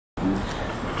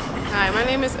Hi, my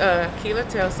name is Keela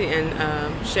Telsey,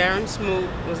 and Sharon Smoot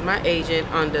was my agent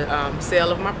on the sale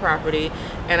of my property.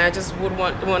 And I just would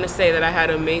want to say that I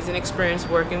had an amazing experience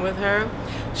working with her.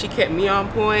 She kept me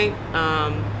on point,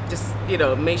 just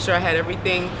made sure I had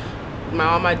everything,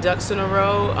 all my ducks in a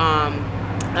row.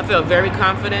 I feel very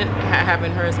confident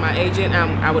having her as my agent.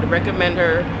 I would recommend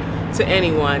her to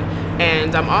anyone,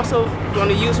 and I'm also going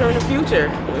to use her in the future,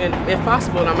 if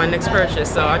possible, on my next purchase.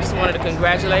 So I just wanted to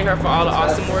congratulate her for all the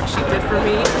awesome work she did for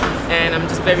me, and I'm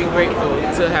just very grateful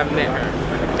to have met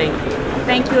her. Thank you.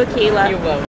 Thank you, Akila. You're welcome.